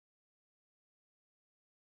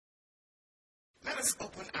us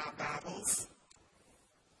open our Bibles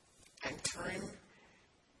and turn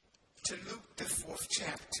to Luke, the 4th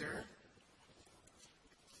chapter.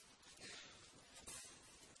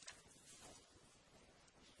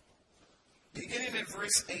 Beginning at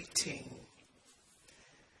verse 18.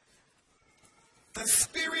 The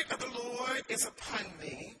Spirit of the Lord is upon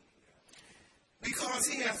me, because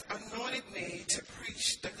he has anointed me to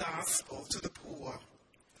preach the gospel to the poor.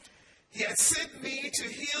 He has sent me to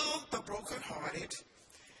heal the brokenhearted,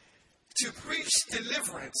 to preach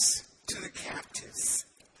deliverance to the captives,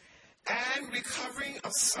 and recovering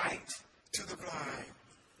of sight to the blind,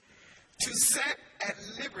 to set at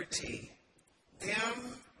liberty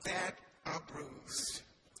them that are bruised,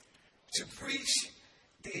 to preach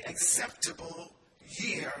the acceptable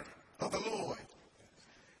year of the Lord.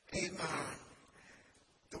 Amen.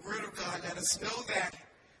 The word of God let us know that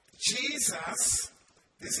Jesus,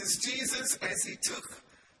 this is Jesus as he took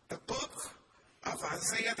the book of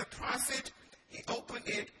Isaiah the prophet, he opened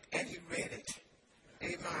it and he read it.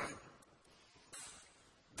 Amen.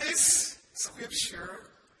 This scripture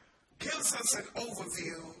gives us an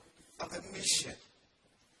overview of the mission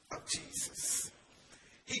of Jesus.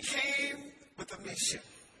 He came with a mission.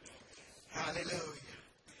 Hallelujah.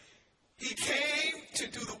 He came to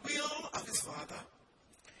do the will of his Father.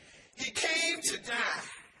 He came to die.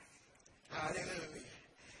 Hallelujah.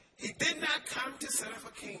 He did not come to set up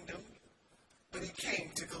a kingdom, but he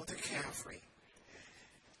came to go to Calvary.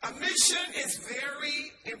 A mission is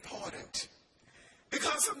very important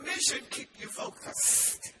because a mission keeps you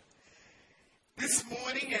focused. This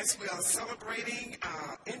morning, as we are celebrating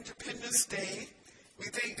our Independence Day, we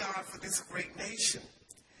thank God for this great nation.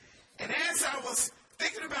 And as I was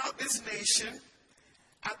thinking about this nation,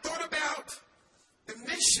 I thought about the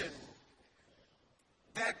mission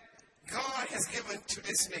that God has given to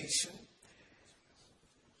this nation.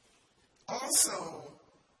 Also,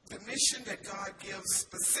 the mission that God gives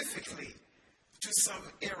specifically to some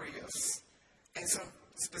areas and some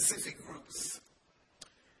specific groups.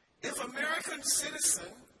 If an American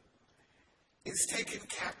citizen is taken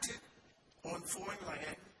captive on foreign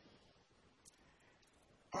land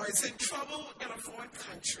or is in trouble in a foreign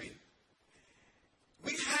country,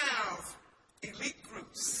 we have elite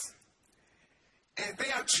groups, and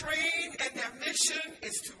they are trained, and their mission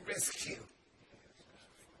is to rescue.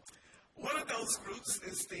 One of those groups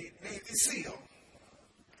is the Navy SEAL.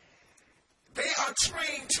 They are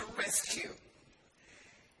trained to rescue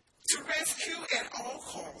at all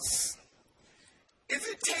costs. If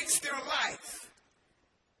it takes their life,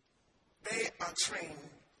 they are trained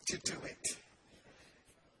to do it.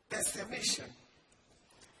 That's their mission.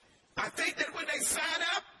 I think that when they sign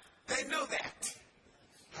up, they know that.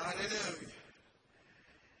 Hallelujah.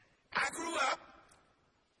 I grew up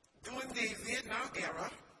during the Vietnam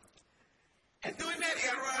era, and during that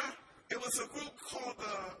era, it was a group called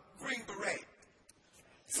the Green Beret.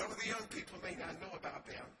 Some of the young people may not know about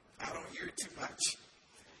them. I don't hear it too much.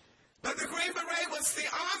 But the Green Beret was the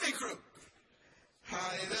Army group.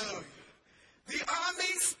 Hallelujah. The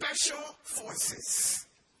Army Special Forces.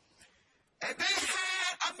 And they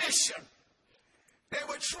had a mission. They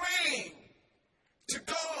were trained to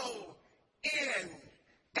go in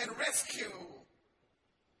and rescue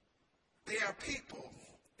their people,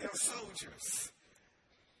 their soldiers,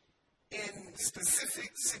 in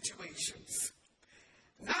specific situations.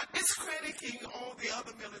 Not discrediting all the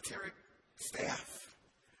other military staff,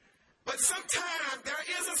 but sometimes there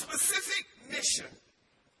is a specific mission.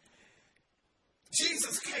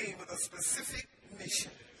 Jesus came with a specific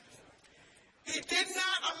mission. He did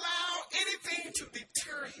not allow anything to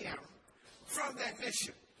deter him from that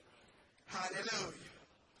mission. Hallelujah.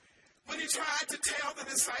 When he tried to tell the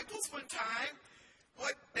disciples one time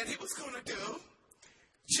that he was going to do,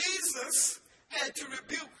 Jesus had to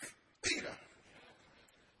rebuke Peter.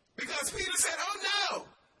 Because Peter said, "Oh no,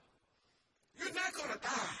 you're not going to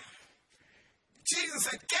die." Jesus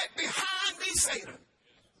said, "Get behind me, Satan."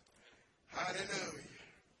 Hallelujah.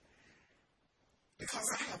 Because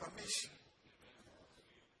I have a mission.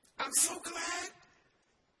 I'm so glad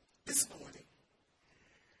this morning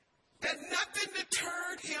that nothing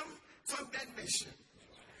deterred him from that mission.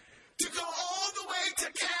 To go all the way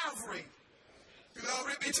to Calvary.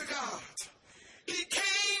 Glory be to God. He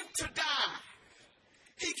came to die.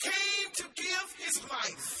 He came to give his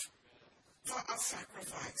life for a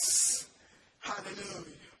sacrifice.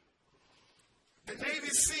 Hallelujah. The Navy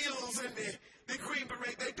SEALs and the Green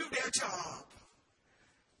Beret, they do their job.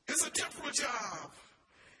 It's a temporal job.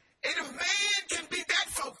 And if man can be that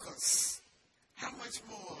focused, how much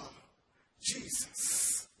more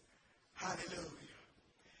Jesus? Hallelujah.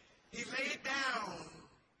 He laid down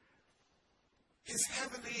his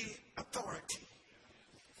heavenly authority.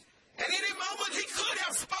 At any moment, he could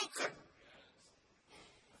have spoken,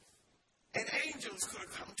 and angels could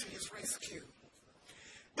have come to his rescue.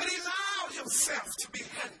 But he allowed himself to be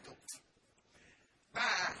handled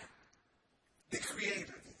by the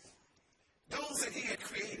Creator, those that he had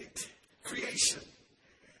created, creation.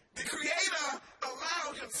 The Creator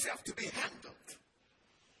allowed himself to be handled.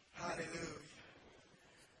 Hallelujah.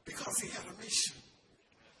 Because he had a mission.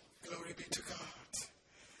 Glory be to God.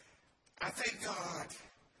 I thank God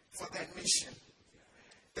for that mission.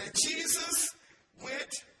 That Jesus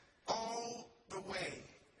went all the way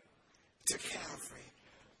to Calvary.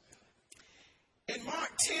 In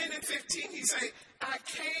Mark 10 and 15, he said,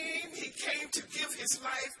 he came to give his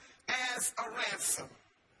life as a ransom.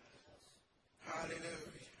 Hallelujah.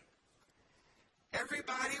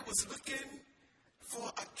 Everybody was looking for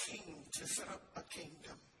a king to set up a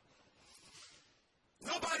kingdom.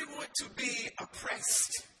 Nobody wanted to be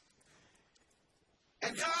oppressed.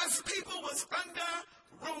 And God's people was under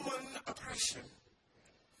Roman oppression.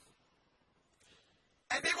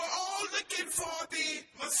 And they were all looking for the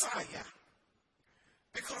Messiah,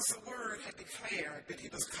 because the word had declared that he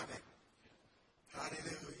was coming.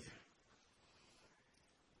 Hallelujah.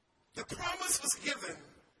 The promise was given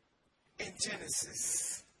in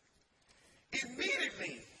Genesis.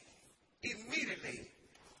 Immediately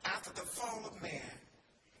after the fall of man.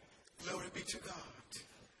 Glory be to God.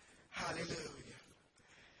 Hallelujah.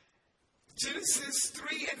 Genesis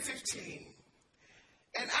 3 and 15.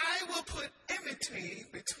 And I will put enmity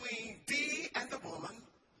between thee and the woman,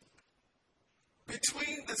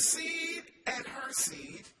 between the seed and her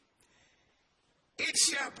seed. It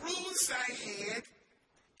shall bruise thy head,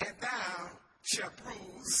 and thou shalt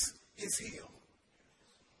bruise his heel.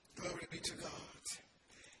 Glory be to God.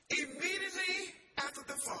 Immediately after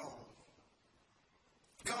the fall,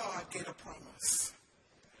 God gave a promise.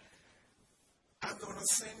 I'm going to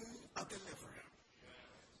send a deliverer.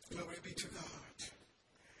 Glory be to God.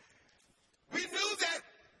 We knew that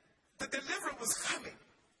the deliverer was coming,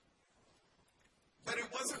 but it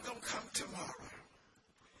wasn't going to come tomorrow.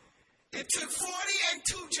 It took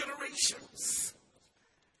 42 generations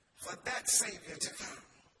for that Savior to come.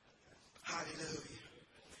 Hallelujah.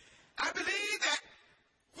 I believe that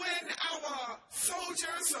when our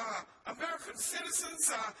soldiers, American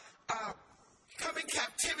citizens, come in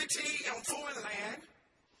captivity on foreign land,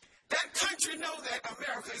 that country know that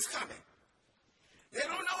America is coming. They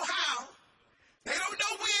don't know how. They don't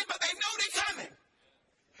know when, but they know they're coming.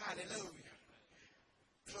 Hallelujah.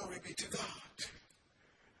 Glory be to God.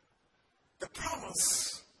 The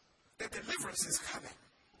promise that deliverance is coming.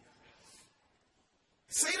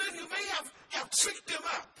 Satan, you may have tricked them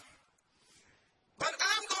up, but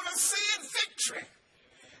I'm going to send victory.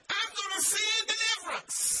 I'm going to send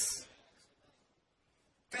deliverance.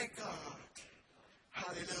 Thank God.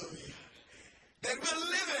 Hallelujah. That we're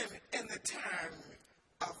living in the time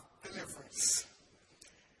of deliverance.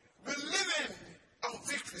 We're living on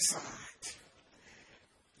victory side.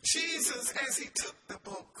 Jesus, as he took the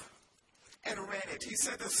book and read it, he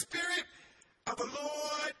said, the Spirit of the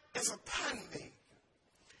Lord is upon me,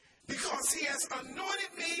 because he has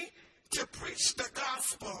anointed me to preach the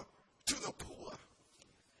gospel to the poor.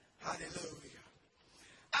 Hallelujah.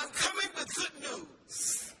 I'm coming with good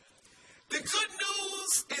news. The good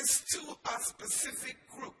news is to a specific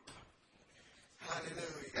group.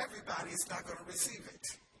 Hallelujah. Everybody's not going to receive it.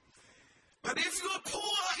 But if you're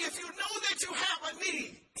poor, if you know that you have a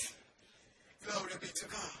need, glory be to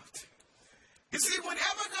God. You see,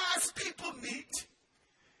 whenever God's people meet,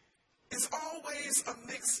 it's always a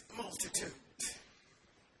mixed multitude.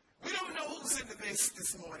 We don't know who's in the midst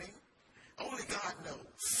this morning. Only God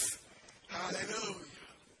knows. Hallelujah.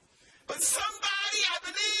 But somebody, I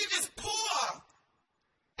believe, is poor,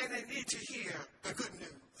 and they need to hear the good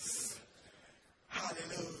news.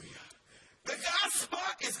 Hallelujah. The gospel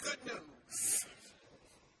is good news.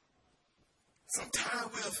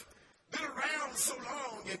 Sometimes we've been around so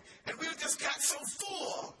long, and we've just got so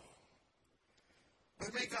full.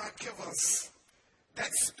 But may God give us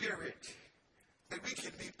that spirit, that we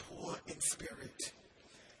can be poor in spirit.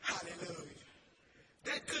 Hallelujah.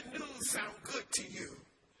 That good news sounds good to you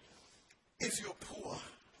if you're poor.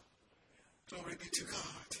 Glory be to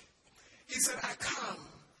God. He said, I come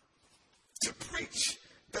to preach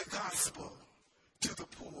the gospel to the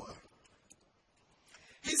poor.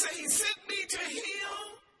 He said, he sent me to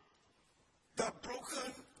heal the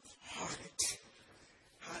brokenhearted.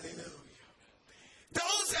 Hallelujah.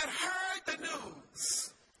 Those that heard the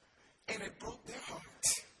news and it broke their heart.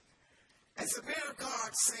 As the man of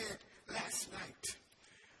God said last night,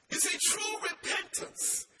 you see, true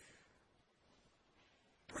repentance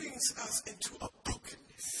brings us into a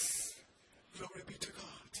brokenness. Glory be to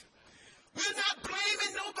God. We're not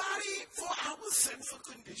blaming nobody for our sinful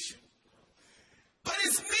condition. But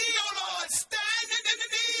it's me, oh Lord, standing in the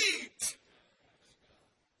need.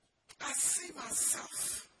 I see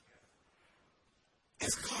myself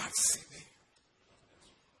as God see me.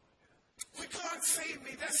 When God saved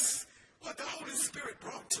me, that's what the Holy Spirit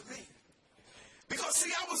brought to me. Because,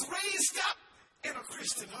 see, I was raised up in a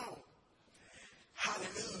Christian home.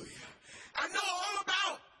 Hallelujah. I know all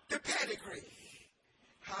about the pedigree.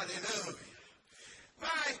 Hallelujah.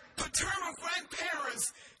 My paternal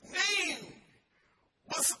grandparents' name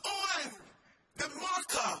was on the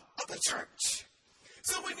marker of the church.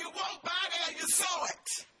 So when you walk by there, you saw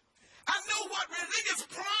it. I know what religious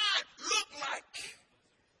pride looked like.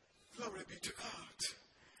 Glory be to God.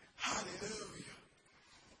 Hallelujah.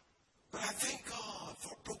 But I thank God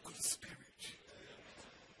for a broken spirit.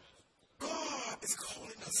 God is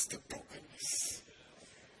calling us to brokenness.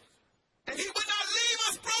 And he will not leave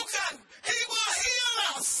us broken. He will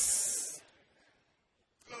heal us.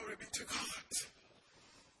 Glory be to God.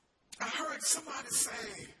 I heard somebody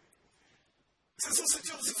say, Sister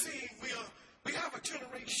Josephine, we have a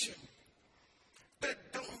generation that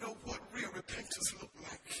don't know what real repentance look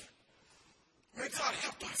like. May God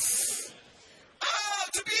help us. Oh,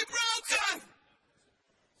 to be broken.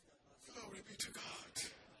 Glory be to God.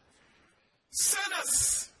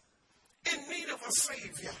 Sinners in need of a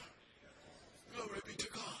Savior. Glory be to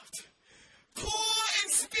God. Poor in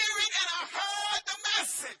spirit, and I heard the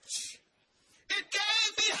message. It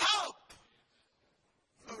gave me hope.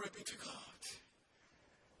 Glory be to God.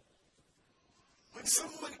 When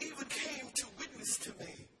someone even came to witness to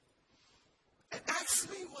me and asked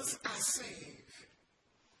me, was I saved?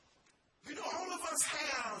 You know, all of us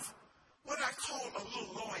have what I call a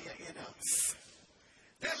little lawyer in us.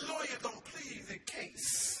 That lawyer don't plead the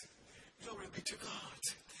case. Glory be to God.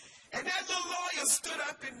 And that little lawyer stood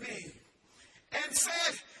up in me and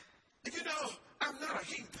said, you know, I'm not a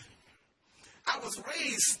heathen. I was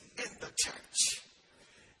raised in the church.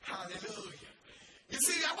 Hallelujah. You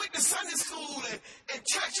see, I went to Sunday school and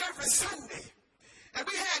church every Sunday. And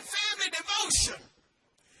we had family devotion.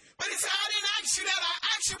 But he said, I didn't ask you that. I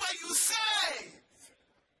asked you what you saved.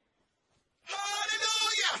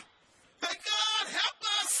 Hallelujah. May God help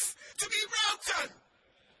us to be broken.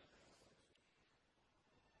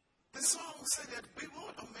 The song said that we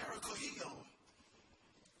want a miracle healed.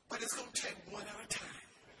 But it's going to take one at a time.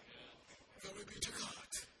 Glory be to God.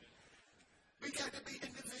 We got to be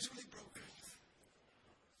individually broken.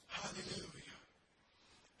 Hallelujah.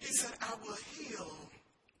 He said, I will heal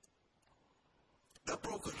the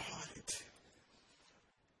brokenhearted.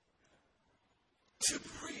 To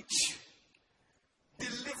preach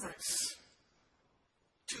deliverance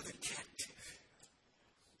to the captive.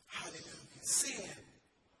 Hallelujah. Sin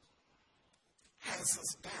has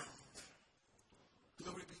us bound.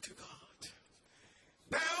 Glory be to God.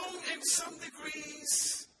 Bound in some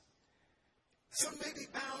degrees. Some may be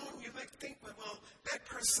bound. You may think, well, that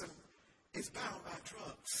person is bound by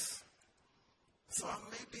drugs. So I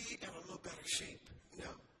may be in a little better shape. No.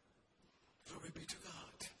 Glory be to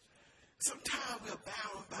God. Sometimes we're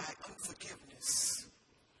bound by unforgiveness.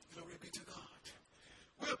 Glory be to God.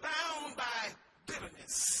 We're bound by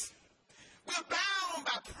bitterness. We're bound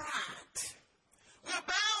by pride. We're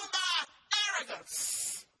bound by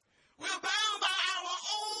arrogance. We're bound by our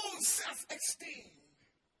own self-esteem.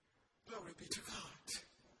 Glory be to God.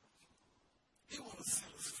 He wants to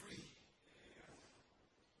set us free.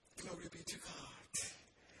 Glory be to God.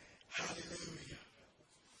 Hallelujah.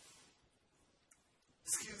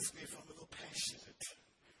 Excuse me if I'm a little passionate,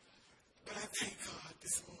 but I thank God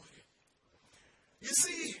this morning. You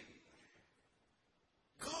see,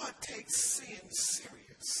 God takes sin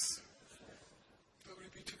serious. Glory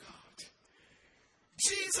be to God.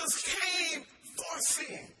 Jesus came for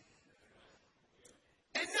sin.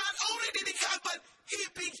 And not only did he come, but he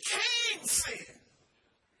became sin.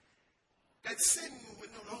 That sin would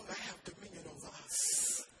no longer have dominion over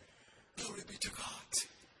us. Glory be to God.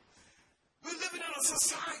 We're living in a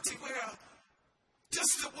society where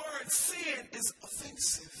just the word sin is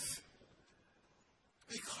offensive.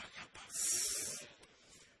 May God help us.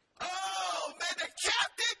 Oh, may the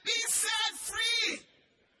captive be set free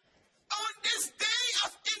on this day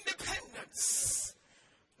of independence.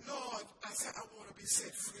 Lord, I said I want to be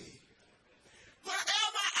set free.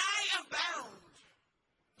 Wherever I am bound,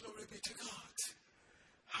 glory be to God.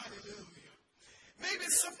 Hallelujah. Maybe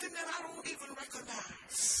it's something that I don't even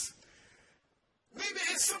recognize. Maybe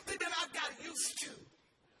it's something that I've got used to.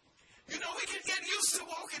 You know, we can get used to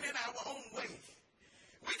walking in our own way.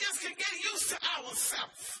 We just can get used to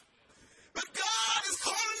ourselves. But God is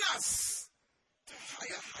calling us to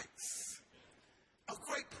higher heights. A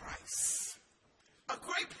great price. A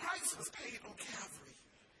great price was paid on Calvary.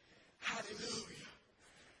 Hallelujah.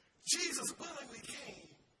 Jesus willingly came,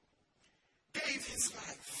 gave his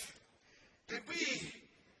life, that we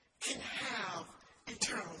can have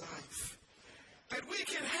eternal life, that we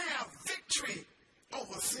can have victory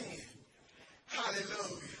over sin.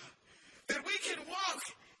 Hallelujah. That we can walk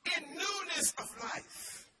in newness of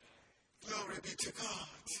life. Glory be to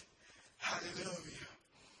God. Hallelujah.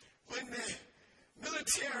 When the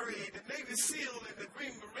military, the Navy SEAL, and the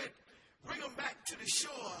Green Beret bring them back to the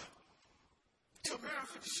shore, to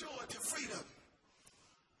American shore, to freedom,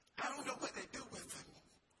 I don't know what they do with them.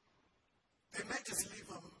 They may just leave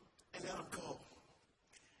them and let them go.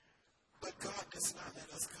 But God does not let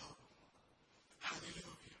us go.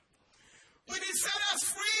 Hallelujah. When he set us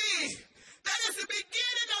free, that is the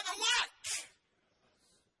beginning of the work.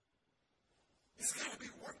 It's got to be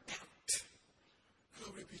worked out.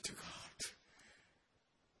 Glory be to God.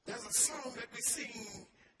 There's a song that we sing,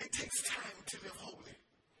 it takes time to live holy.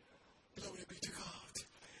 Glory be to God.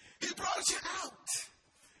 He brought you out.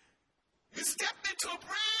 You stepped into a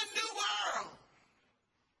brand new world.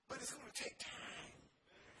 But it's going to take time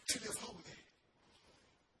to live holy.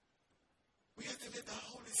 We have to let the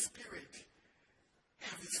Holy Spirit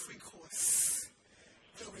have his free course.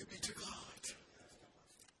 Glory be to God.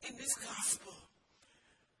 In this gospel,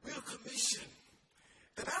 we are commissioned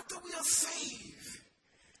that after we are saved,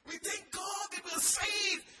 we thank God that we are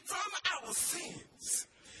saved from our sins.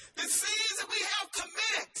 The sins that we have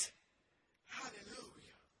committed.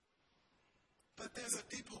 Hallelujah. But there's a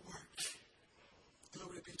deeper work.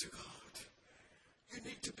 Glory be to God. You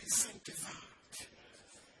need to be sanctified.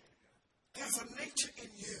 There's a nature in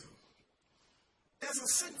you. There's a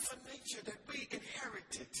sinful nature that we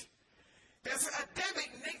inherited. There's an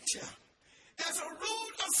Adamic nature. There's a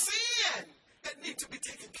root of sin that needs to be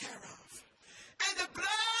taken care of. And the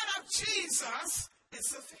blood of Jesus is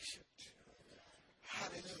sufficient.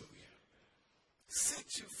 Hallelujah. Set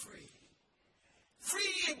you free.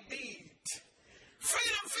 Free indeed.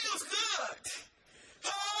 Freedom feels good.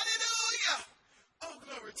 Hallelujah. Oh,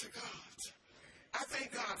 glory to God. I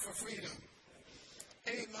thank God for freedom.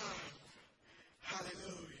 Amen.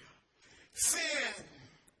 Hallelujah. Sin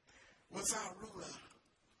was our ruler.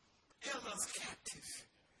 Held us captive.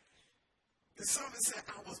 The psalmist said,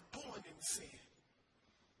 I was born in sin.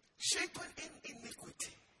 Shapen in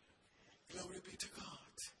iniquity. Glory be to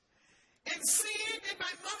God. In sin did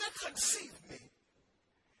my mother conceive me.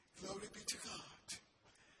 Glory be to God.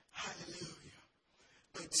 Hallelujah.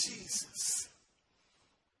 But Jesus,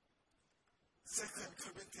 2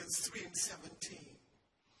 Corinthians 3:17.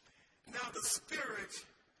 Now the Spirit,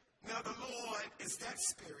 now the Lord is that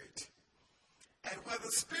Spirit. And where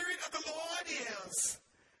the Spirit of the Lord is,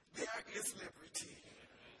 there is liberty.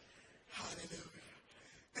 Hallelujah.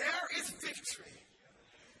 There is victory.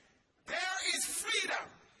 There is freedom.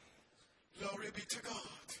 Glory be to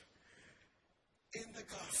God. In the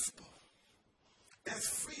gospel, there's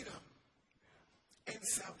freedom in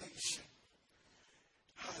salvation.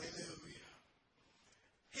 Hallelujah.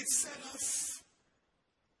 He set us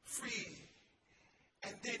free,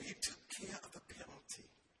 and then he took care of the penalty.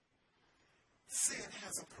 Sin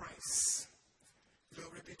has a price.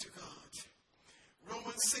 Glory be to God.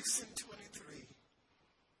 Romans 6:23.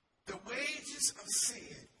 The wages of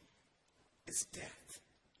sin is death.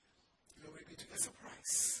 Glory be to God. It's a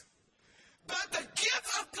price. But the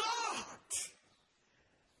gift of God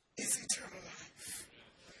is eternal life.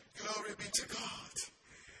 Glory be to God.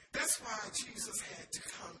 That's why Jesus had to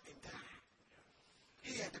come and die.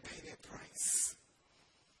 He had to pay that price.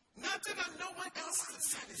 Nothing that no one else could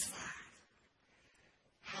satisfy.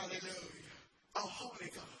 Hallelujah. A holy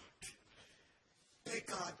God. Thank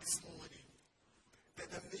God this morning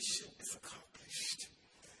that the mission is accomplished.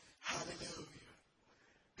 Hallelujah.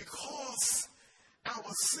 Because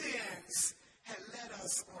our sins had led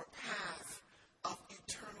us on a path of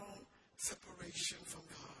eternal separation from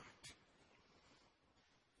God.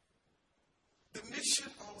 The mission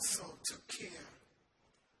also took care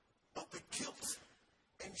of the guilt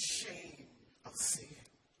and shame of sin.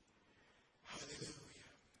 Hallelujah.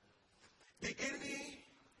 The enemy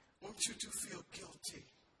wants you to feel guilty.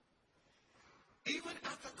 Even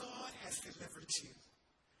after God has delivered you.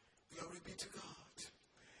 Glory be to God.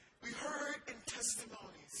 We heard in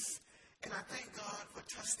testimonies, and I thank God for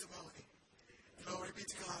testimony. Glory be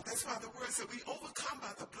to God. That's why the word said we overcome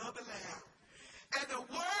by the blood of the Lamb and the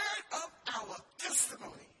word of our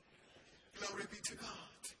testimony. Glory be to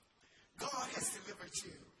God. God has delivered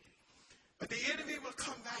you. But the enemy will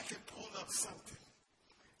come back and pull up something.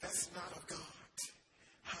 That's not of God.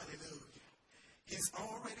 Hallelujah. He's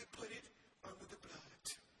already put it under the blood.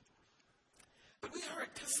 But we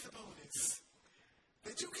heard testimonies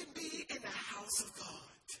that you can be in the house of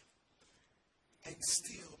God and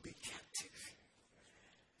still be captive.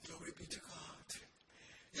 Glory be to God.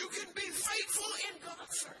 You can be faithful in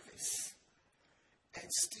God's service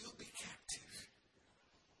and still be captive.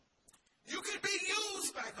 You can be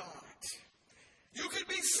used by God. You can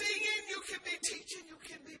be singing, you can be teaching, you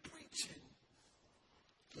can be preaching.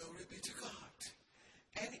 Glory be to God.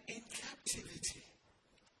 And in captivity,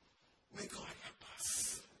 may God help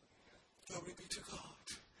us. Glory be to God.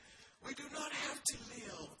 We do not have to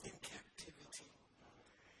live in captivity.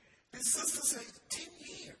 This sister said 10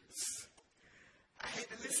 years. I had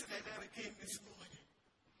to listen to that again this morning.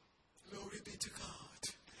 Glory be to God.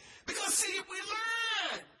 Because see, we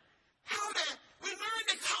learn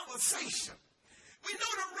the conversation. We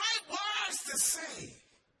know the right words to say.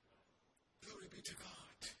 Glory be to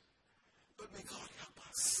God. But may God help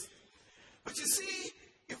us. But you see,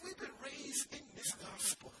 if we've been raised in this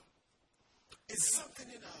gospel, it's something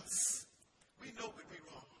in us. We know when we're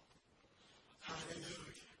wrong.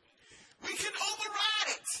 Hallelujah. We can override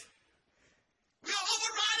it. We'll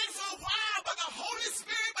override it for a while, but the Holy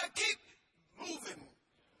Spirit will keep moving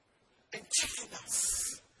and checking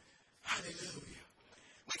us. Hallelujah.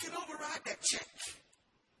 We can override that check,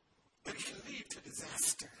 but it can lead to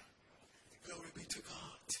disaster. Glory be to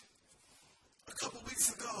God. A couple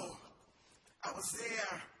weeks ago, I was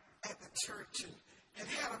there at the church and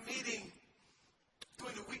had a meeting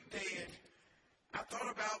during the weekday, and I thought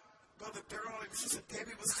about Brother Darrell and Sister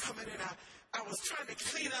Debbie was coming, and I was trying to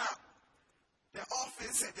clean up the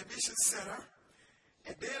office at the Mission Center,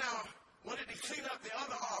 and then I wanted to clean up the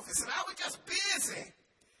other office, and I was just busy.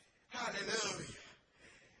 Hallelujah.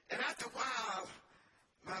 And after a while,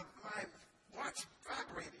 my watch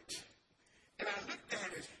vibrated, and I looked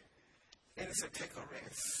at it, and it said, "Take a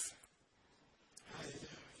rest."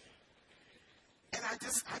 Hallelujah. And I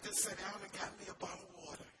just sat down and got me a bottle of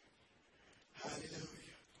water.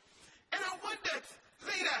 Hallelujah. And I wondered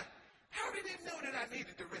later, how did it know that I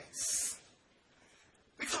needed to rest?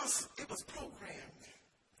 Because it was programmed.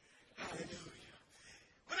 Hallelujah.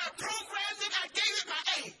 When I programmed it, I gave it my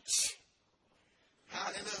age.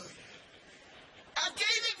 Hallelujah. I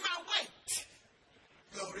gave it my weight.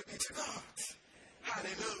 Glory be to God.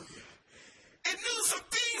 Hallelujah. It knew some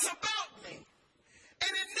things about me. And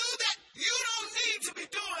it knew that you don't need to be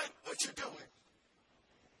doing what you're doing.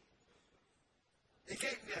 It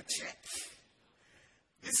gave me a check.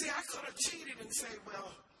 You see, I could have cheated and say,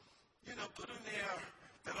 well, put in there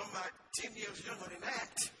that I'm about 10 years younger than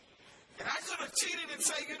that. And I could have cheated and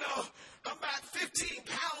say, I'm about 15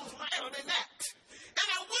 pounds lighter than that. And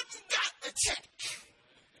I wouldn't got the check.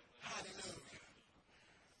 Hallelujah.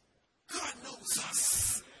 God knows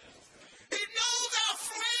us. He knows our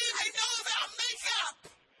frame. He knows our makeup.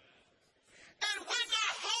 And when the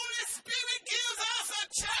Holy Spirit gives us a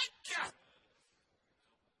check,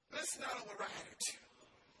 let's not override it.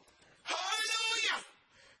 Hallelujah.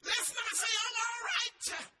 Let's not say I'm all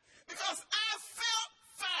right because I felt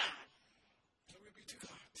fine. Glory be to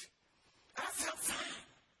God. I felt fine.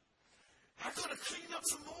 I could have cleaned up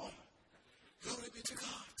some more. Glory be to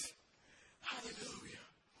God. Hallelujah.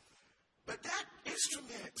 But that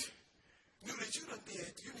instrument knew that you done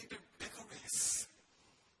did. You need to take a rest.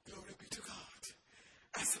 Glory be to God.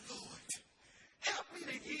 I said, Lord, help me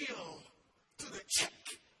to yield to the check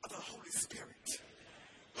of the Holy Spirit.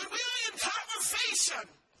 When we are in conversation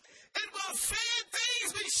and we're saying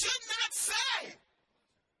things we should not say,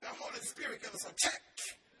 the Holy Spirit gives us a check.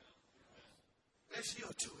 Let's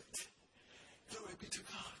yield to it. Glory be to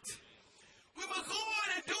God. We were going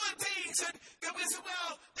and doing things and we said,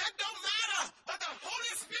 well, that don't matter, but the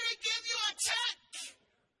Holy Spirit gives you a check.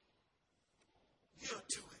 Yield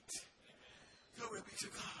to it. Glory be to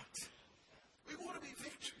God. We want to be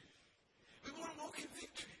victory. We want to walk in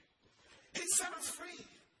victory. He set us free.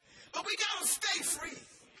 But we got to stay free.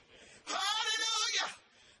 Hallelujah.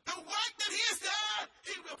 The work that he has done,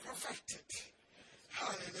 he will perfect it.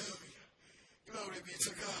 Hallelujah. Glory be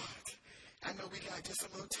to God. I know we got just a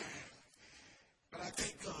little time. But I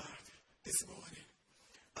thank God this morning.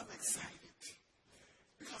 I'm excited.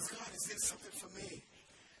 Because God has done something for me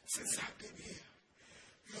since I've been here.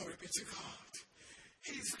 Glory be to God.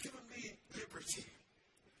 He's given me liberty.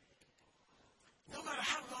 No matter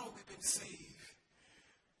how long we've been saved,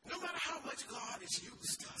 no matter how much God has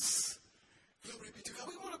used us, glory be to God,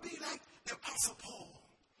 we want to be like the Apostle Paul.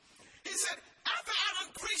 He said, after I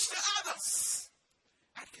done preached to others,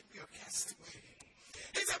 I can be a castaway.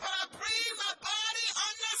 He said, but I bring my body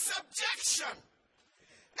under subjection.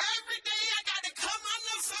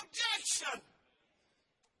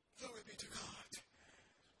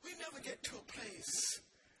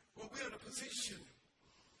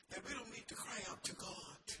 to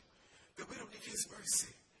God that we don't need his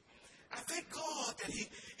mercy. I thank God that he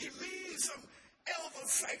leaves some elder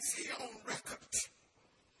saints here on record.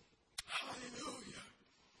 Hallelujah.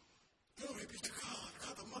 Glory be to God. A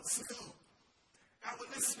couple months ago, I was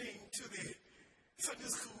listening to the Sunday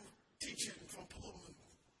school teaching from Pullman.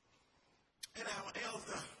 And our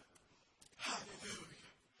elder,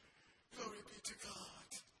 hallelujah, glory be to God.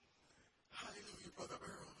 Hallelujah, Brother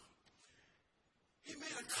Earl. He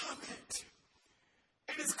made a comment.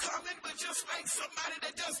 And his comment was just like somebody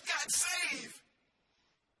that just got saved.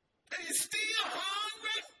 And he's still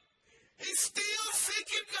hungry. He's still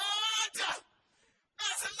seeking God.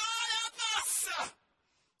 I said, Lord, help us.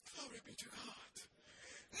 Glory be to God.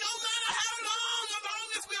 No matter how long, as long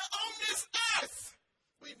as we're on this earth,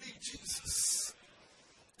 we need Jesus.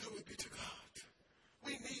 Glory be to God.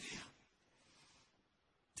 We need him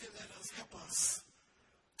to let us, help us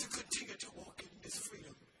to continue to walk in this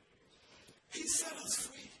freedom. He set us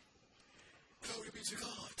free. Glory be to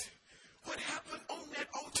God. What happened on that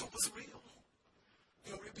altar was real.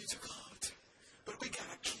 Glory be to God. But we got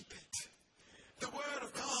to keep it. The word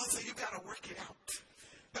of God says you got to work it out.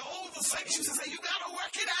 The older saints used to say you got to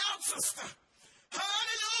work it out, sister.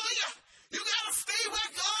 Hallelujah. You got to stay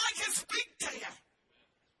where God can speak to you.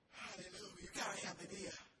 Hallelujah. You got to have an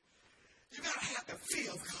ear. You got to have the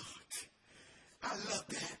fear of God. I love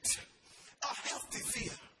that. A healthy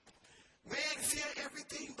fear. Man fear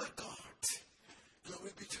everything but God.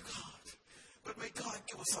 Glory be to God. But may God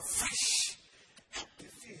give us a fresh, healthy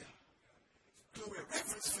fear. Glory,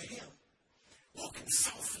 reverence for him. Walking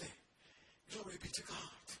softly. Glory be to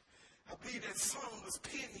God. I believe that song was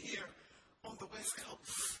penned here on the West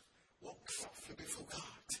Coast. Walk softly before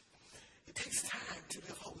God. It takes time to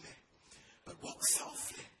live holy. But walk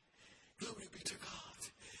softly. Glory be to God.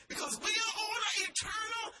 Because we are on an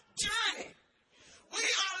eternal journey. We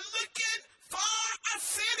are looking for a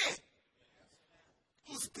city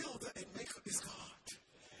whose builder and maker is God.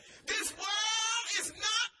 This world is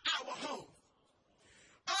not our home.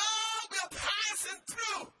 Oh, we're passing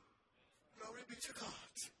through. Glory be to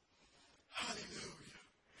God. Hallelujah.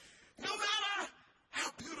 No matter how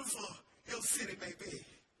beautiful your city may be,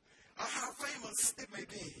 or how famous it may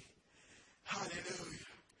be, hallelujah,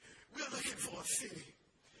 we're looking for a city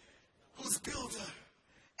whose builder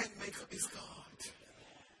and maker is God.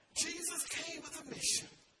 Jesus came with a mission.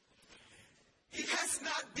 He has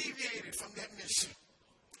not deviated from that mission.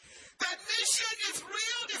 That mission is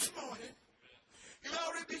real this morning.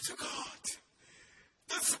 Glory be to God.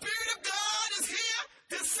 The Spirit of God is here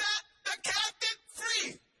to set the captive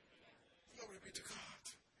free. Glory be to God.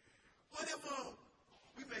 Whatever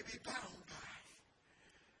we may be bound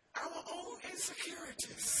by, our own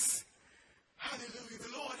insecurities. Hallelujah.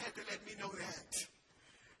 The Lord had to let me know that.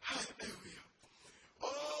 Hallelujah.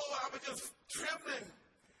 Oh, I was just trembling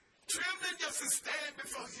just to stand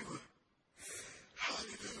before you.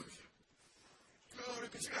 Hallelujah. Glory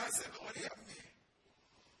be to God. I said, Lord, help me.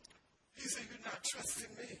 He said, you're not trusting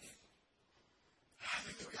me.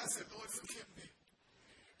 Hallelujah. I said, Lord, forgive me.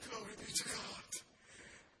 Glory be to God.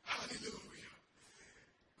 Hallelujah.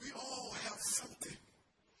 We all have something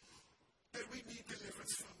that we need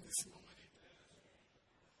deliverance from this morning.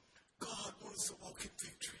 God wants to walk in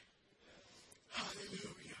victory.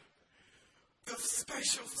 Hallelujah. The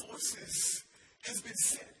special forces has been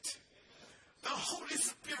sent. The Holy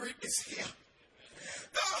Spirit is here.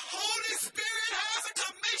 The Holy Spirit has a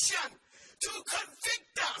commission to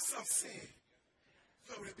convict us of sin.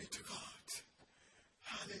 Glory be to God.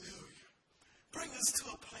 Hallelujah. Bring us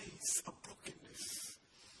to a place of brokenness.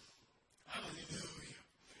 Hallelujah.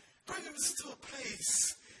 Bring us to a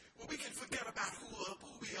place where we can forget about who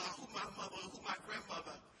we are, who my mother, who my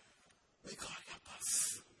grandmother. May God help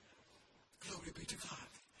us. Glory be to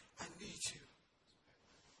God. I need you.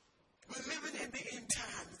 We're living in the end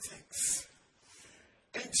time, thanks.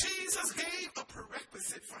 And Jesus gave a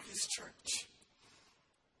prerequisite for his church.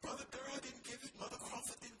 Brother Durrell didn't give it. Mother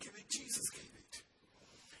Crawford didn't give it. Jesus gave it.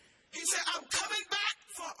 He said, I'm coming back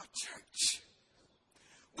for a church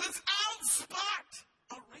without spot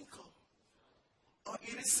or wrinkle or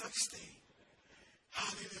any such thing.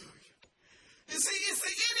 Hallelujah. You see, it's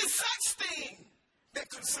the any such thing that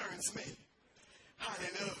concerns me.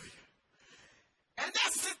 Hallelujah. And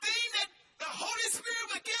that's the thing that the Holy Spirit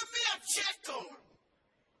will give me a check on.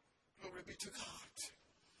 Glory be to God.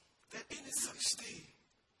 That any such thing.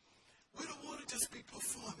 We don't want to just be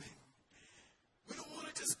performing. We don't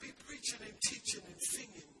want to just be preaching and teaching and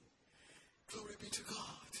singing. Glory be to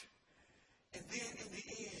God. And then in the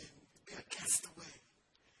end, they are cast away.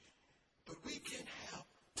 But we can have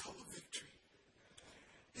total victory.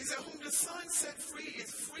 He said, whom the Son set free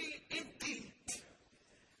is free indeed.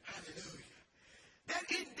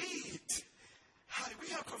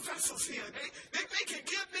 here. They can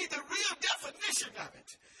give me the real definition of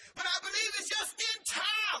it. But I believe it's just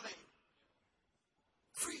entirely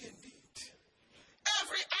free indeed.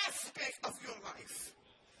 Every aspect of your life.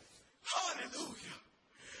 Hallelujah.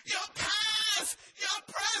 Your past, your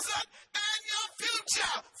present, and your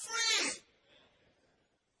future. Free.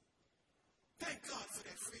 Thank God for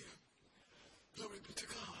that freedom. Glory be to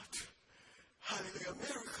God. Hallelujah.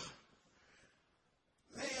 America,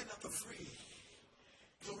 land of the free.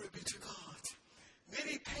 Glory be to God.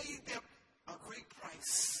 Many paid them a great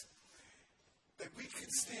price that we can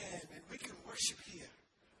stand and we can worship here,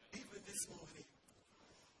 even this morning.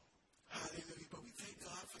 Hallelujah. But we thank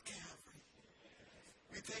God for Calvary.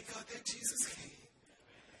 We thank God that Jesus came,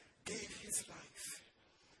 gave his life,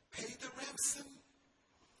 paid the ransom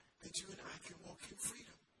that you and I can walk in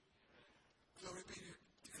freedom. Glory be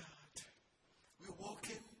to God. We're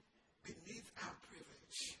walking beneath our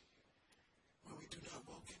privilege when we do not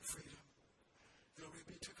walk in freedom. Glory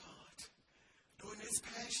be to God. During this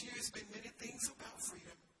past year, it's been many things about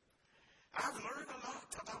freedom. I've learned a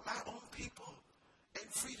lot about my own people and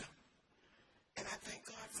freedom. And I thank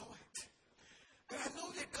God for it. But I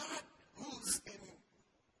know that God moves in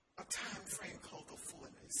a time frame called the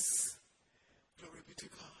fullness. Glory be to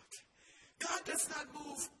God. God does not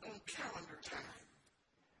move on calendar time.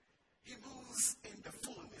 He moves in the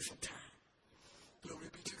fullness of time. Glory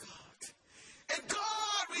be to God. And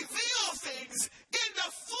God reveals things in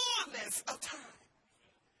the fullness of time.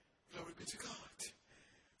 Glory be to God.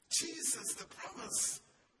 Jesus, the promise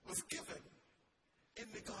was given in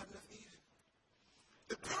the Garden of Eden.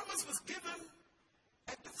 The promise was given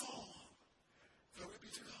at the fall. Glory be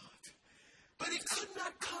to God. But it could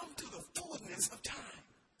not come to the fullness of time.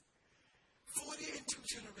 42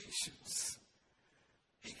 generations.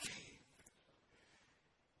 He came.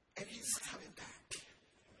 And he's coming back.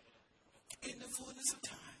 In the fullness of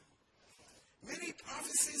time. Many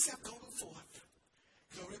prophecies have gone forth.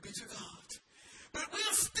 Glory be to God. But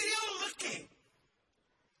we're still looking.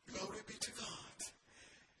 Glory be to God.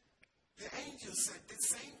 The angel said, the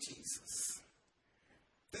same Jesus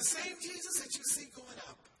that you see going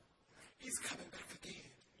up, he's coming back again.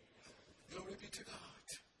 Glory be to God.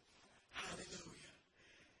 Hallelujah.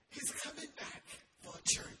 He's coming back for a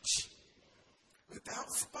church without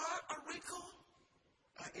spot or wrinkle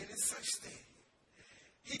or any such thing.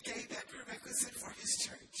 He gave that prerequisite for his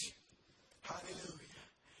church. Hallelujah.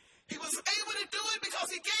 He was able to do it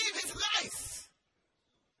because he gave his life.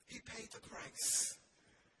 He paid the price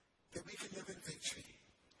that we can live in victory.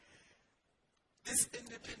 This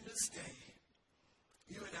Independence Day,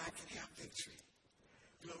 you and I can have victory.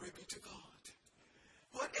 Glory be to God.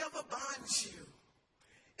 Whatever binds you,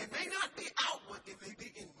 it may not be outward, it may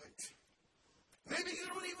be inward. Maybe you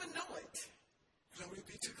don't even know it. Glory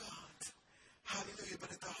be to God. Hallelujah.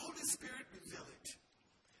 But if the Holy Spirit reveal it,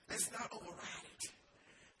 let's not override it.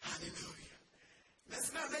 Hallelujah.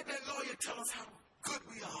 Let's not let that lawyer tell us how good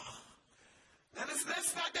we are. Now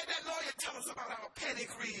let's not let that lawyer tell us about our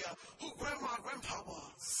pedigree or who grandma and grandpa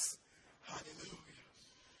was. Hallelujah.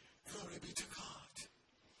 Glory be to God.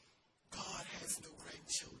 God has no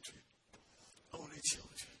grandchildren, only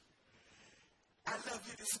children. I love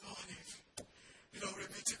you this morning. Glory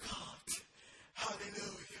be to God.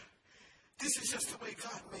 Hallelujah. This is just the way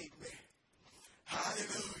God made me.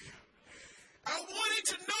 Hallelujah. I wanted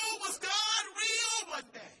to know, was God real one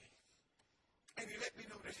day? And he let me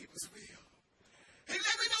know that he was real. He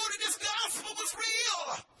let me know that this gospel was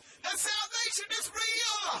real. That salvation is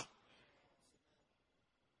real.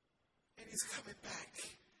 And he's coming back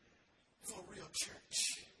for a real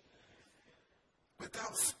church.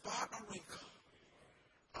 Without spot or wrinkle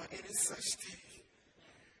or any such thing.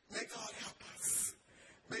 May God help us.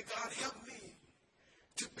 May God help me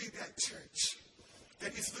to be that church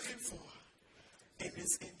that he's looking for in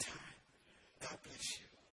this end time. God bless you.